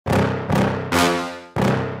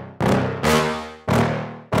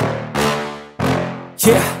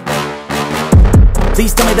Yeah.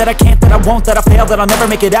 Please tell me that I can't, that I won't, that I fail, that I'll never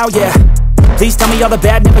make it out, yeah. Please tell me all the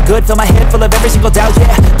bad, never good, fill my head full of every single doubt, yeah.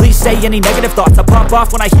 Please say any negative thoughts, I pop off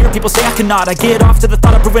when I hear people say I cannot. I get off to the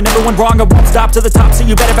thought of proving everyone wrong, I won't stop to the top, so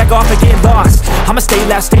you better back off and get lost. I'ma stay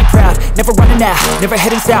loud, stay proud, never running out, never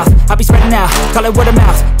heading south. I'll be spreading out, call it word of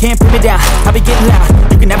mouth, can't put me down, I'll be getting loud.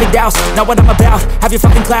 You can have your doubts, not what I'm about, have your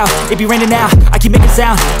fucking clout, it be raining now, I keep making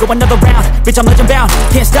sound, go another round, bitch I'm legend bound,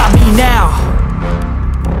 can't stop me now.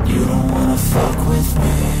 You don't wanna fuck with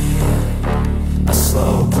me, a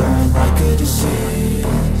slow burn like a disease.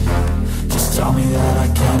 Just tell me that I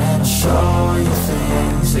can and I'll show you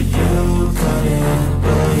things that you couldn't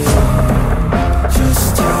believe.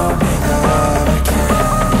 Just tell me that I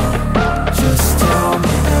can. Just tell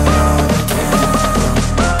me that I can.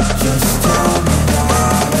 Just tell me that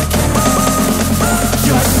I can.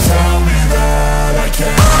 Just tell me that I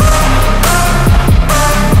can.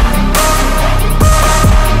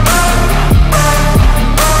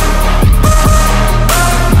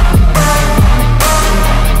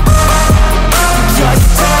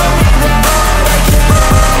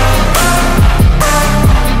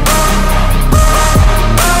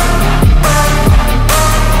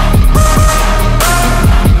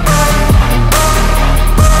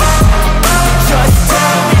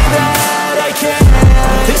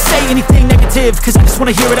 Cause I just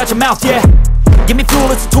wanna hear it out your mouth, yeah. Give me fuel,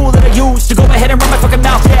 it's a tool that I use to go ahead and run my fucking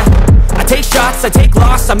mouth, yeah. I take shots, I take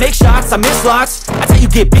loss, I make shots, I miss lots. That's how you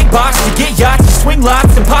get big box, you get yachts, you swing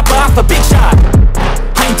lots and pop off a big shot.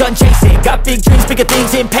 I ain't done chasing, got big dreams, bigger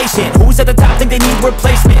things, impatient. Who's at the top think they need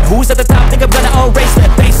replacement? Who's at the top think I'm gonna erase,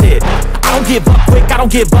 let's face it. I don't give up quick, I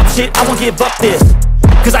don't give up shit, I won't give up this.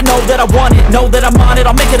 Cause I know that I want it, know that I'm on it,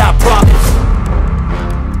 I'll make it, I promise.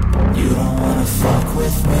 You don't wanna fuck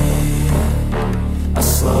with me, a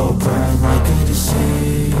slow burn like a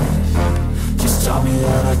disease. Just tell me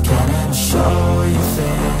that I can and I'll show you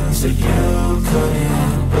things that you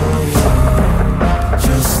couldn't believe.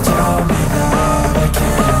 Just tell me that I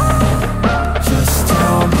can. Just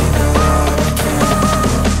tell me that I can.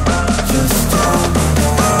 Just tell me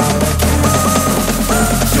that I can.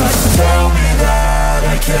 Just tell me that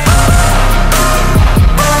I can.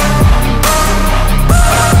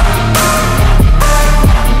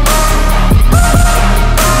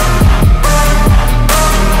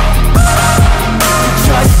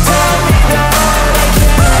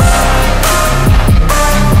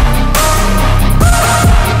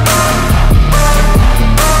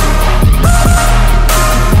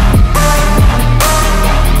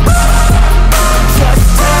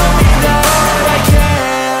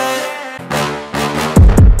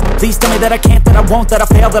 Please tell me that I can't, that I won't, that I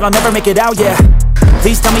fail, that I'll never make it out, yeah.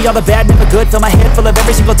 Please tell me all the bad, never good, fill my head full of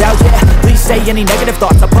every single doubt, yeah. Please say any negative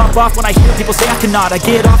thoughts, I pop off when I hear people say I cannot. I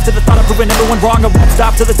get off to the thought of proving everyone wrong, I won't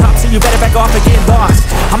stop to the top, so you better back off and get lost.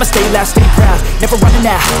 I'ma stay loud, stay proud, never running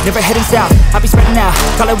out, never heading south. I'll be spreading out,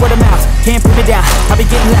 call it word of mouth, can't put me down, I'll be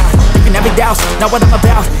getting loud. You can have your doubts, not what I'm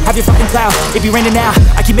about, have your fucking clout, it be raining now,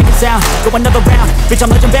 I keep making sound, go another round, bitch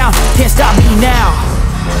I'm legend bound, can't stop me now.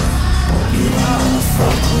 You don't wanna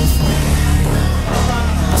fuck with me,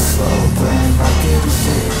 a slow burn like a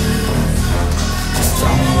disease. Just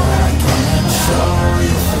tell me that I can and I'll show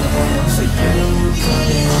you things that you couldn't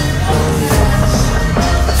believe.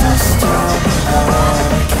 Just tell me that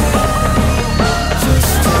I can.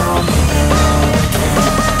 Just tell me that I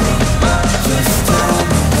can. Just tell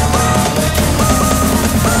me that I can.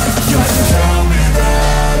 Just tell me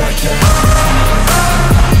that I can.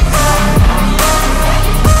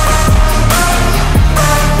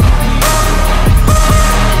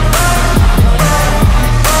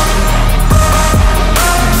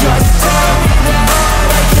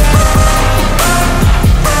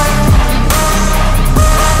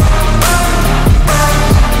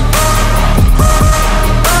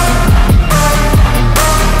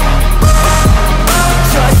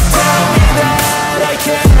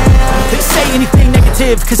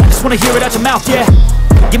 Cause I just wanna hear it out your mouth, yeah.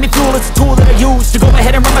 Give me fuel, it's a tool that I use to go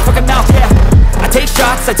ahead and run my fucking mouth, yeah. I take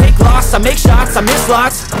shots, I take loss, I make shots, I miss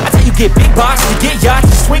lots. That's how you get big box, you get yachts,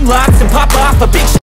 you swing lots and pop off a big shot.